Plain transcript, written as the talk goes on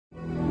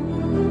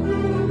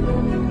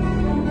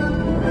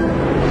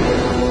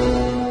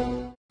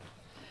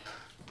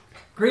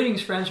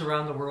Greetings, friends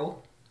around the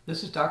world.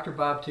 This is Dr.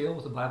 Bob Thiel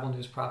with the Bible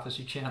News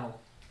Prophecy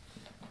Channel.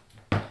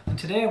 And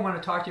today I want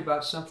to talk to you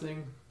about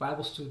something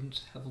Bible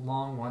students have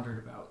long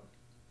wondered about.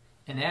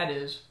 And that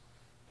is,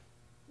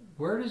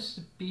 where does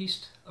the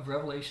beast of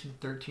Revelation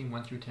 13,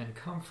 1 through 10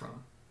 come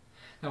from?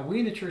 Now, we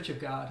in the Church of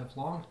God have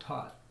long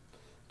taught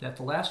that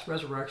the last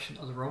resurrection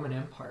of the Roman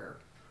Empire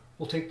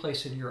will take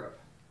place in Europe.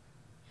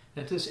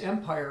 That this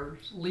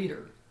empire's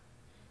leader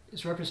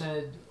is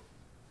represented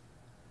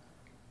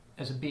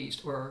as a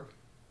beast, or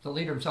the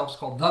leader himself is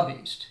called the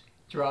beast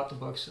throughout the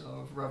books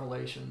of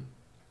Revelation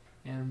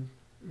and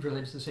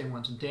related to the same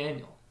ones in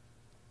Daniel.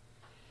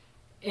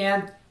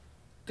 And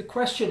the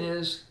question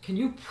is, can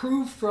you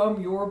prove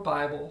from your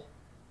Bible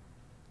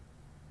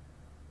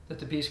that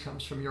the beast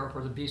comes from Europe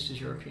or the beast is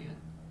European?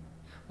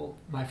 Well,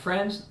 my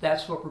friends,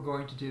 that's what we're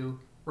going to do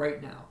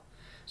right now.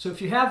 So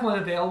if you have one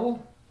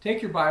available,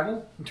 take your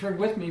Bible and turn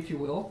with me, if you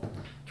will,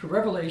 to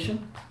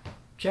Revelation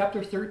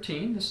chapter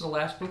 13. This is the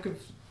last book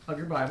of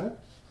your Bible.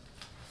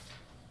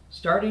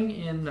 Starting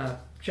in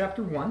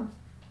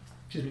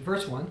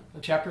verse 1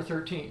 of chapter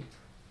 13.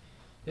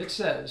 It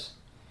says,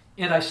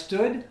 "And I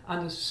stood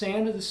on the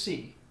sand of the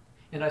sea,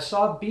 and I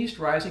saw a beast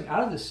rising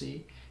out of the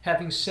sea,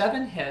 having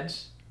 7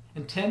 heads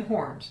and 10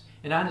 horns,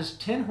 and on his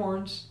 10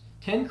 horns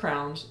 10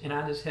 crowns, and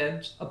on his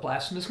heads a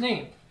blasphemous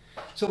name."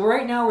 So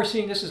right now we're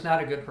seeing this is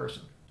not a good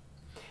person.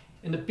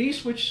 "And the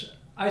beast which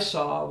I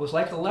saw was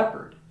like a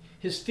leopard.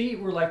 His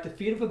feet were like the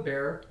feet of a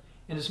bear,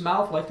 and his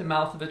mouth like the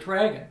mouth of a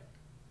dragon."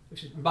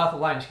 Mouth of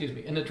a lion, excuse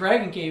me. "And the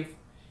dragon gave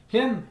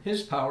him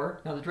his power."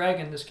 Now the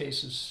dragon in this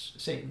case is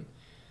Satan,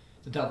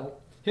 the devil.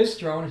 "His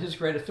throne and his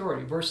great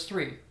authority." Verse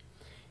 3.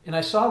 "And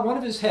I saw one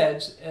of his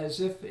heads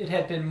as if it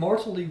had been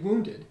mortally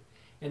wounded,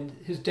 and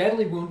his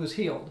deadly wound was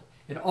healed.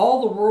 And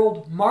all the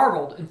world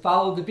marveled and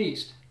followed the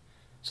beast."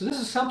 So this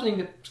is something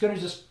that's going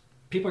to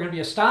people are going to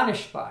be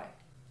astonished by.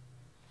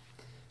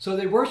 "So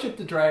they worshiped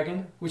the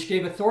dragon, which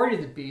gave authority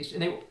to the beast,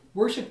 and they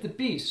worshiped the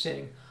beast,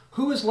 saying,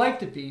 'Who is like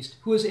the beast?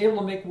 Who is able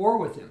to make war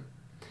with him?'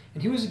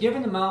 And he was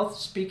given the mouth,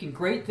 speaking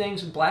great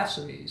things and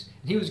blasphemies,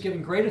 and he was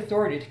given great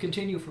authority to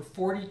continue for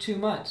 42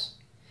 months.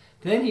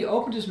 Then he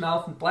opened his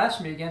mouth in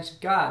blasphemy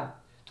against God,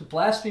 to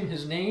blaspheme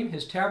his name,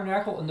 his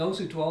tabernacle, and those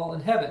who dwell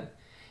in heaven.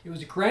 It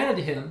was granted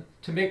to him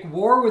to make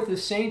war with the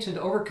saints and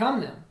to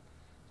overcome them."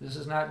 This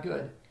is not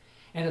good.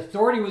 "And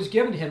authority was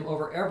given to him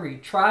over every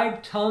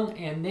tribe, tongue,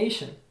 and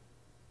nation."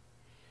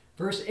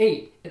 Verse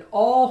 8, "And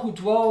all who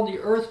dwell on the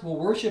earth will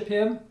worship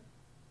him,"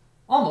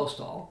 almost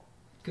all,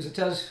 because it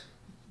says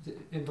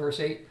in verse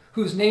 8,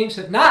 "whose names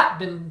have not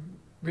been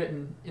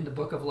written in the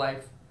book of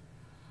life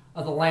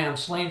of the Lamb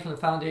slain from the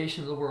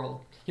foundation of the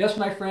world." Yes,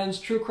 my friends,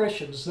 true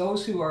Christians,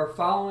 those who are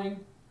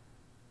following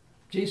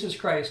Jesus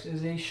Christ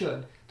as they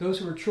should, those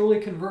who are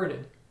truly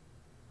converted,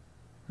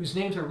 whose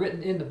names are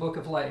written in the book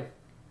of life,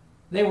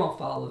 they won't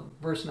follow them.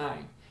 Verse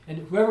 9, "And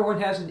whoever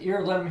one has an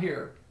ear, let him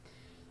hear."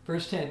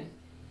 Verse 10,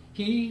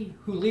 "He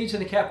who leads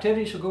into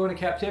captivity shall go into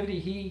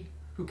captivity. He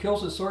who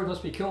kills with the sword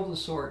must be killed with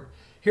the sword.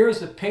 Here is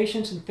the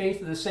patience and faith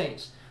of the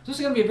saints." So this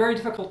is going to be a very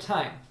difficult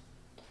time,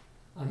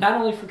 not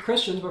only for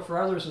Christians, but for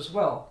others as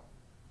well.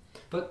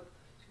 But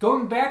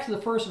going back to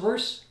the first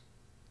verse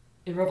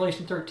in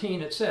Revelation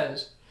 13, it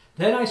says,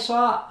 "Then I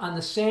saw on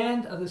the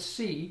sand of the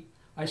sea,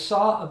 I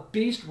saw a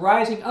beast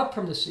rising up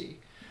from the sea."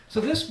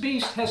 So this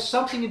beast has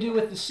something to do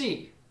with the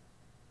sea.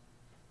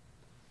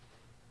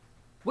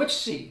 Which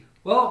sea?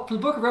 Well, from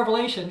the book of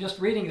Revelation, just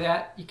reading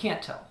that, you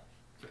can't tell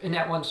in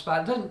that one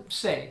spot. It doesn't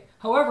say.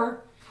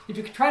 However, if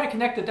you try to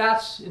connect the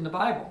dots in the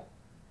Bible,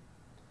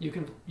 you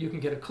can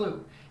get a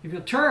clue. If you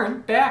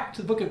turn back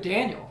to the book of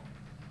Daniel,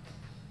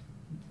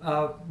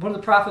 one of the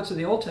prophets of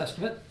the Old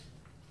Testament,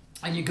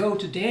 and you go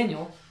to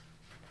Daniel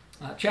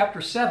chapter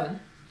 7,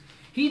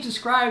 he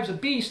describes a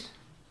beast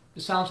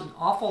that sounds an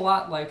awful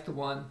lot like the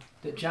one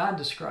that John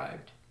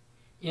described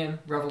in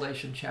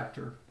Revelation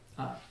chapter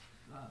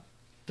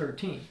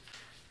 13.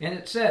 And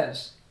it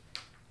says,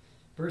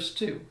 verse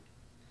 2,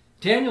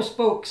 "Daniel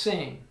spoke,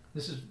 saying,"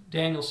 this is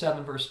Daniel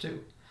 7, verse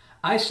 2,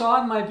 "I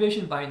saw in my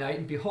vision by night,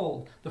 and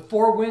behold, the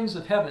 4 winds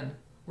of heaven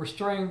were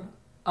stirring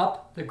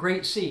up the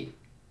great sea."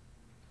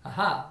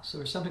 Aha, so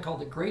there's something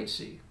called the Great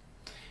Sea.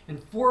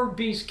 "And 4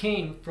 beasts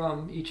came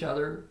from each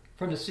other,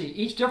 from the sea,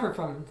 each different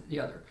from the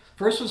other.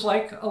 First was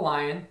like a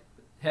lion,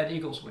 had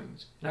eagle's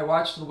wings. And I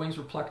watched till the wings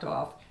were plucked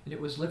off, and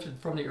it was lifted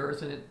from the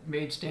earth, and it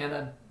made stand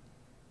on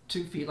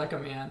 2 feet like a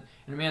man,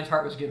 and a man's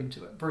heart was given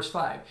to it." Verse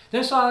 5,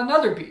 "Then I saw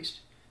another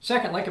beast,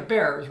 second like a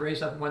bear. It was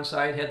raised up on one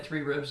side, had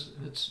 3 ribs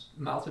in its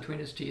mouth between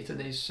its teeth, and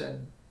they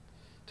said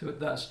to it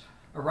thus,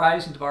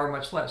 'Arise and devour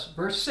much less.'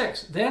 Verse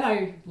 6, "Then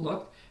I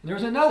looked, and there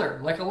was another,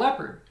 like a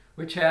leopard,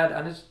 which had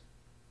on its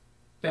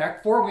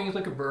back 4 wings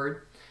like a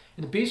bird,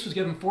 and the beast was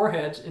given 4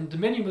 heads, and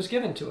dominion was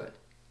given to it.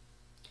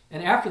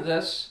 And after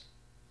this,"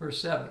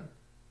 verse 7,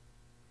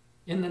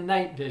 "in the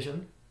night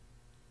vision,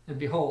 and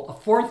behold, a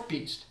 4th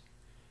beast,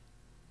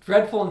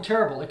 dreadful and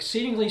terrible,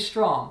 exceedingly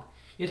strong.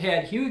 It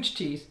had huge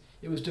teeth.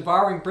 It was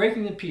devouring,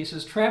 breaking in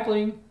pieces,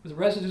 trampling with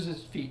residues of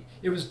its feet.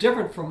 It was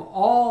different from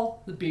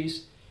all the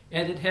beasts,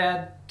 and it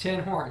had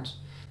 10 horns."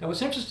 Now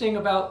what's interesting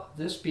about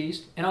this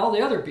beast and all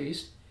the other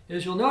beasts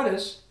is you'll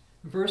notice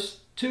in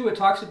verse 2 it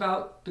talks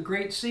about the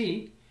great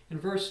sea. In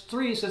verse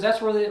 3 it says that's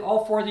where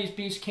all four of these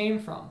beasts came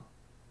from.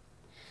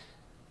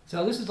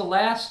 So this is the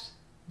last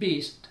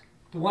beast.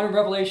 The one in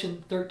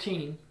Revelation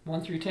 13,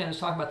 1 through 10 is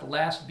talking about the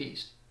last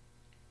beast.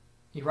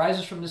 He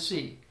rises from the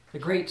sea, the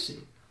great sea.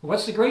 Well,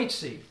 what's the great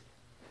sea?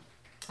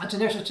 That's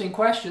an interesting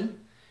question.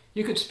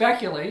 You could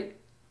speculate,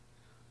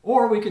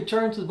 or we could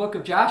turn to the book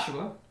of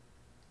Joshua.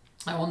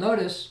 I will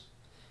notice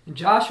in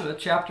Joshua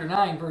chapter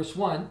 9, verse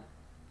 1,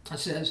 it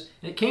says,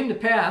 "And it came to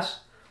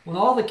pass, when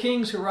all the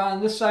kings who were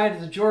on this side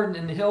of the Jordan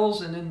in the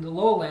hills and in the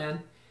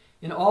lowland,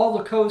 in all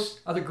the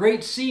coast of the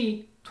great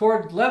sea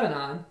toward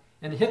Lebanon,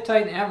 and the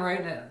Hittite and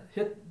Amorite, and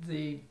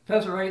the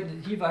Pezerite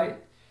and the Hivite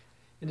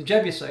and the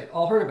Jebusite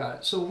all heard about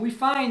it." So we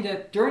find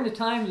that during the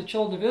time of the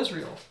children of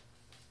Israel,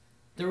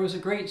 there was a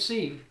great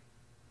sea.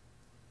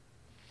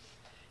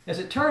 As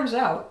it turns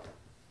out,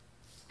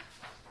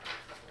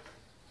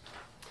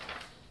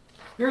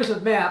 here's a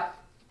map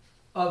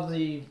of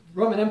the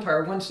Roman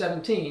Empire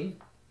 117,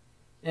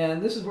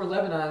 and this is where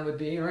Lebanon would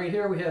be. And right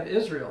here we have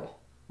Israel.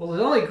 Well,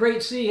 the only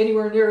great sea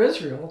anywhere near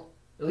Israel,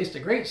 at least a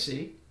great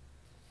sea,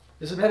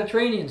 is the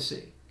Mediterranean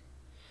Sea.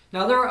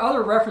 Now there are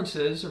other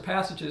references or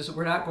passages that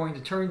we're not going to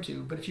turn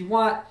to, but if you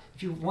want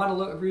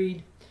to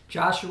read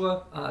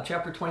Joshua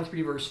chapter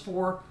 23 verse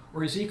 4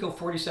 or Ezekiel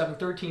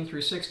 47:13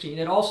 through 16,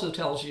 it also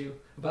tells you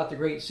about the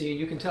Great Sea, and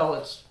you can tell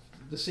it's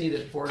the sea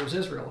that borders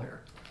Israel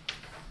here.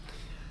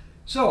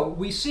 So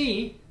we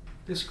see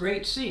this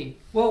Great Sea.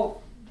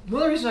 Well,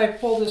 one of the reasons I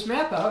pulled this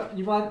map out, and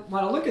you want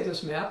to look at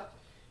this map,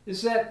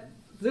 is that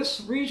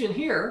this region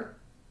here,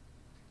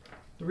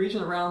 the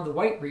region around the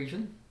white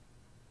region,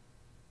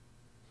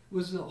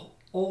 was the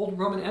old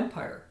Roman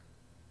Empire.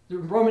 The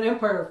Roman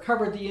Empire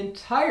covered the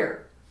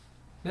entire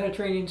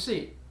Mediterranean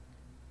Sea.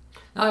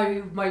 Now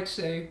you might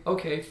say,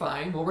 okay,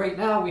 fine. Well, right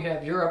now we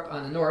have Europe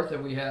on the north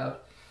and we have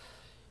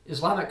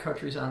Islamic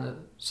countries on the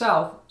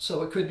south,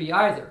 so it could be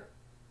either.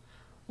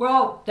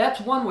 Well,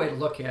 that's one way to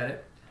look at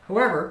it.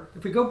 However,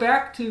 if we go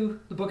back to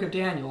the book of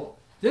Daniel,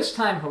 this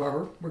time,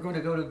 however, we're going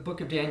to go to the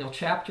book of Daniel,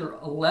 chapter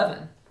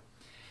 11.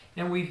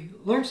 And we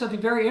learn something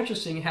very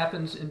interesting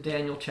happens in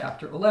Daniel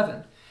chapter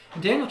 11. In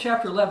Daniel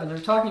chapter 11, they're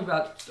talking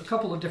about a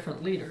couple of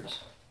different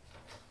leaders.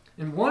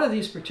 And one of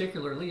these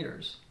particular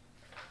leaders,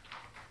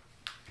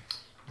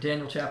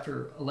 Daniel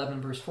chapter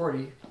 11, verse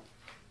 40,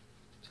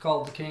 is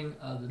called the king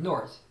of the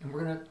north. And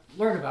we're going to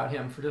learn about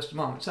him for just a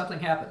moment.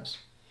 Something happens.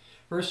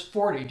 Verse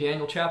 40,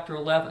 Daniel chapter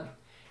 11.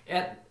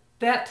 At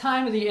that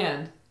time of the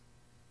end,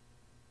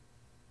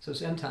 so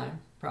it's end time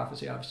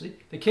prophecy obviously,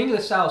 the king of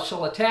the south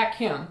shall attack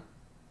him.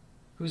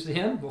 Who's the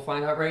him? We'll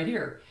find out right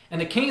here. "And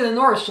the king of the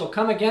north shall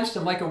come against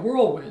him like a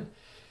whirlwind,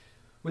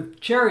 with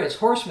chariots,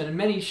 horsemen, and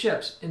many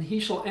ships, and he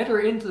shall enter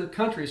into the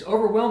countries,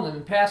 overwhelm them,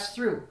 and pass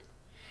through.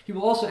 He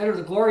will also enter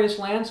the glorious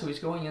land," so he's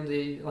going in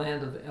the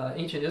land of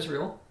ancient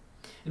Israel,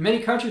 "and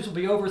many countries will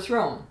be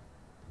overthrown.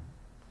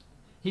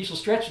 He shall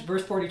stretch,"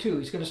 verse 42,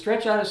 he's going to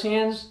stretch out his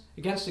hands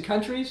against the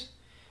countries,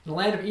 and the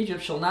land of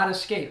Egypt shall not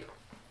escape.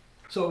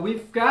 So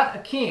we've got a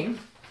king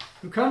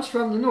who comes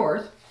from the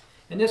north,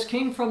 and this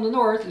king from the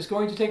north is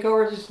going to take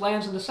over these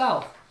lands in the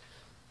south.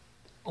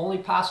 Only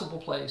possible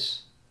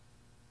place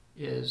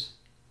is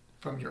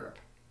from Europe.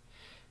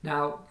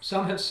 Now,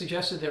 some have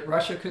suggested that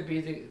Russia could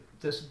be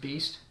this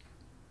beast.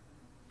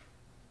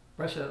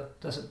 Russia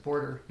doesn't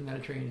border the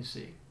Mediterranean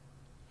Sea.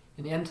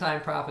 In the end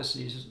time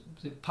prophecies,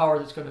 the power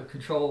that's going to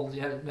control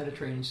the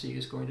Mediterranean Sea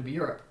is going to be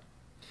Europe.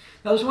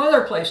 Now, there's one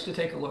other place to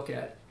take a look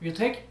at. If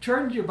you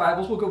turn to your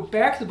Bibles, we'll go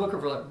back to the book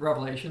of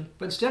Revelation,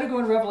 but instead of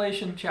going to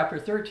Revelation chapter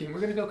 13, we're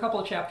going to go a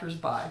couple of chapters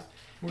by.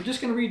 And we're just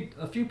going to read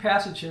a few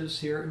passages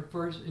here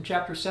in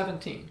chapter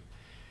 17.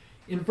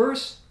 In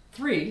verse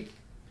 3,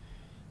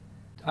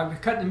 I'm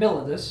cut in the middle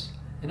of this,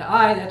 "And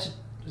I," that's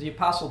the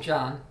Apostle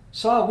John,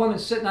 "saw a woman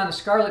sitting on a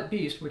scarlet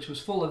beast, which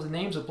was full of the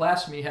names of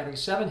blasphemy, having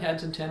 7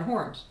 heads and 10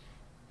 horns."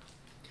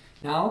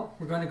 Now,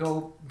 we're going to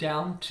go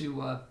down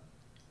to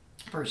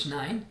verse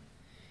 9.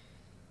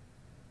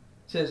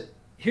 It says,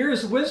 "Here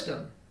is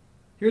wisdom.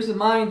 Here's the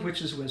mind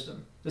which is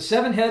wisdom. The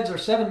 7 heads are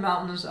 7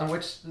 mountains on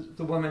which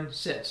the woman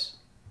sits."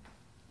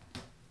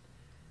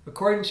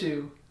 According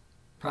to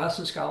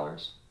Protestant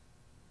scholars,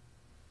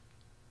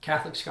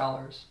 Catholic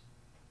scholars,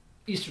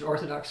 Eastern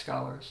Orthodox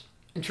scholars,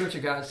 and Church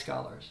of God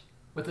scholars,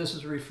 what this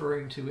is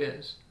referring to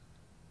is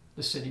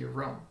the city of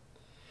Rome.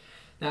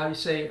 Now you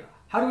say,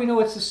 how do we know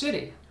it's the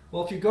city?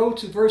 Well, if you go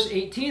to verse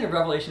 18 of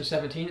Revelation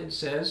 17, it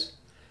says,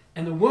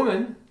 "And the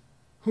woman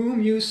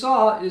whom you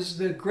saw is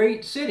the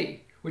great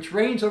city, which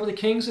reigns over the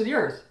kings of the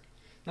earth."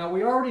 Now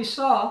we already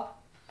saw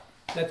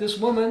that this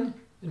woman,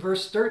 in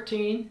verse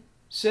 13,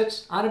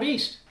 sits on a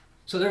beast.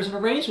 So there's an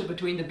arrangement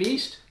between the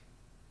beast,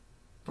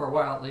 for a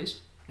while at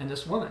least, and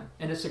this woman.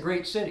 And it's a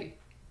great city.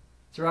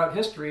 Throughout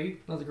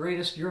history, one of the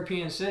greatest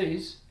European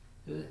cities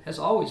has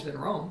always been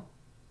Rome.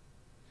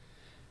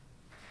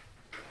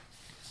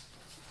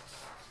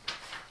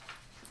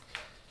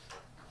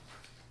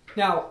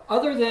 Now,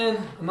 other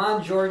than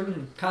Amman, Jordan,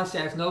 and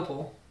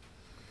Constantinople,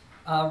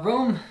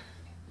 Rome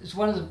is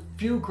one of the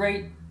few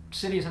great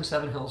cities on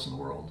 7 hills in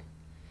the world.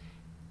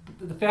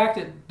 The fact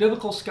that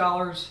biblical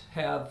scholars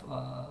have,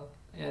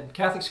 and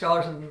Catholic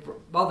scholars and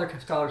other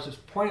scholars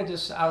have pointed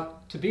this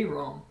out to be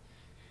Rome,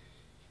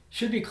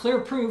 should be clear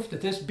proof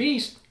that this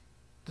beast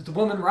that the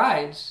woman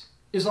rides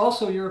is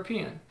also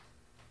European.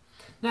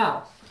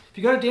 Now, if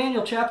you go to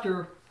Daniel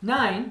chapter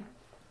 9,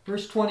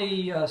 verse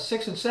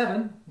 26 and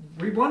 7,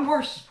 read one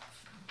more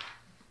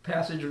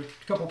passage, or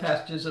a couple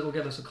passages that will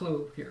give us a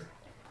clue here.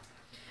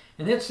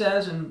 And it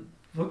says in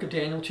the book of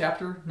Daniel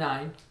chapter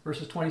 9,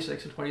 verses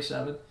 26 and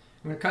 27,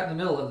 I'm going to cut in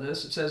the middle of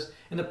this. It says,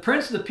 "And the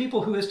prince of the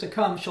people who is to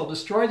come shall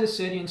destroy the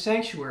city and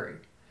sanctuary."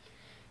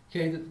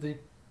 Okay, the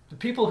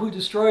people who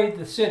destroyed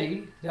the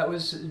city, that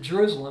was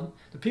Jerusalem,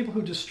 the people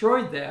who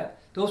destroyed that,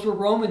 those were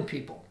Roman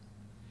people.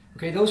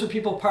 Okay, those are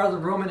people part of the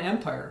Roman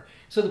Empire.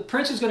 So the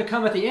prince is going to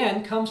come at the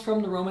end, comes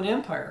from the Roman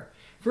Empire.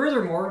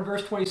 Furthermore, in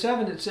verse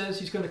 27, it says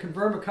he's going to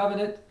confirm a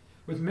covenant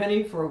with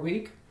many for a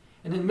week,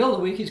 and in the middle of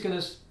the week he's going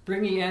to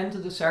bring the end to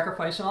the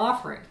sacrifice and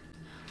offering.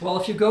 Well,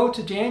 if you go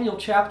to Daniel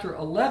chapter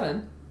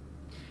 11,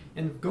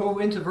 and go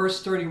into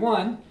verse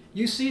 31,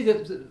 you see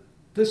that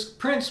this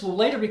prince will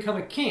later become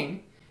a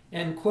king,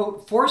 and,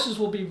 quote, "forces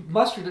will be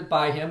mustered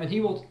by him, and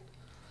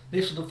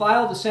they shall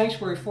defile the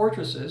sanctuary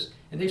fortresses,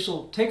 and they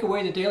shall take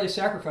away the daily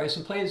sacrifice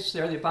and place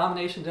there the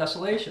abomination of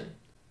desolation."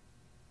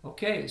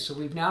 Okay, so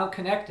we've now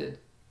connected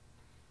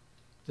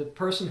the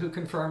person who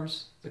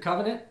confirms the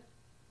covenant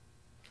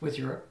with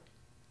Europe,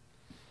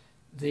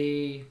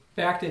 the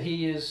fact that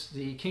he is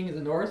the king of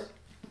the north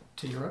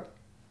to Europe,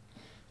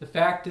 the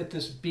fact that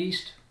this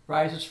beast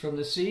rises from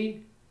the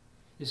sea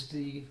is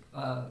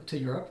to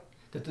Europe,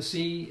 that the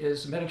sea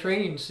is the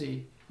Mediterranean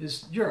Sea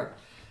is Europe.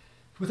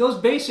 With those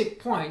basic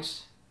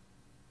points,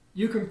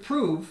 you can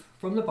prove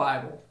from the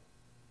Bible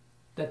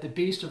that the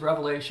beast of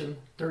Revelation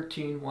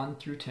 13, 1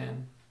 through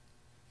 10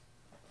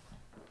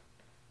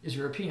 is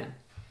European.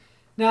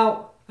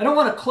 Now, I don't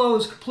want to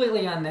close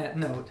completely on that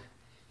note.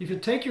 If you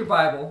take your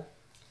Bible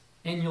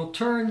and you'll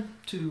turn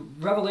to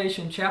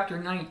Revelation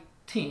chapter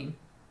 19,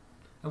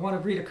 I want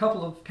to read a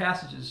couple of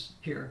passages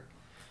here.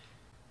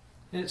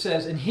 And it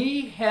says, "And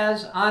he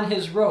has on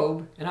his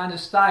robe and on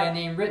his thigh a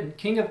name written,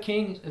 King of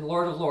Kings and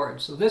Lord of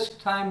Lords." So this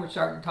time we're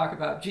starting to talk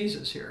about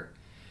Jesus here.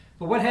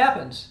 But what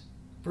happens?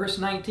 Verse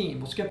 19,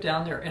 we'll skip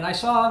down there. "And I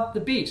saw the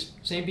beast,"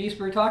 same beast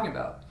we were talking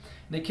about,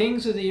 "and the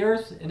kings of the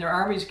earth and their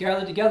armies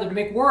gathered together to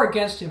make war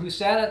against him who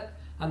sat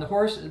on the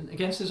horse and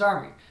against his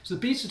army." So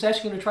the beast is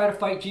actually going to try to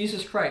fight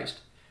Jesus Christ.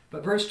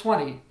 But verse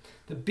 20,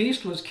 "The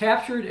beast was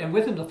captured, and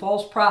with him the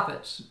false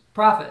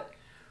prophet,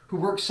 who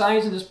worked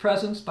signs in his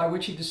presence, by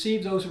which he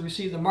deceived those who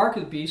received the mark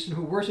of the beast and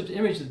who worshipped the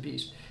image of the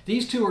beast.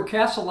 These two were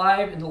cast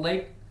alive in the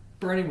lake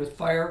burning with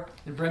fire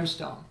and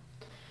brimstone."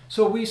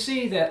 So we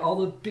see that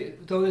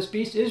though this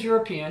beast is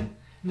European,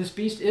 and this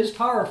beast is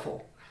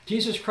powerful,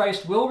 Jesus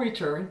Christ will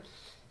return,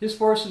 his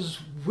forces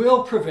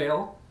will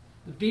prevail,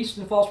 the beast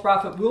and the false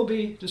prophet will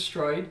be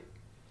destroyed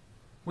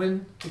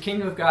when the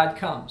kingdom of God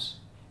comes.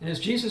 And as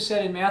Jesus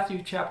said in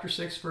Matthew chapter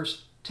 6,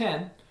 verse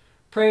 10,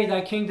 "Pray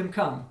thy kingdom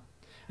come."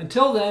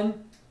 Until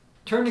then,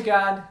 turn to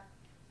God,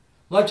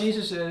 love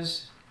Jesus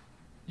as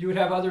you would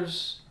have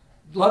others,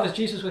 love as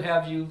Jesus would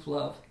have you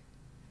love.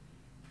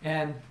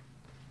 And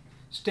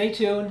stay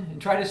tuned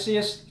and try to see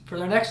us for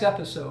our next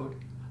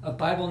episode of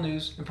Bible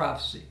News and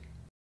Prophecy.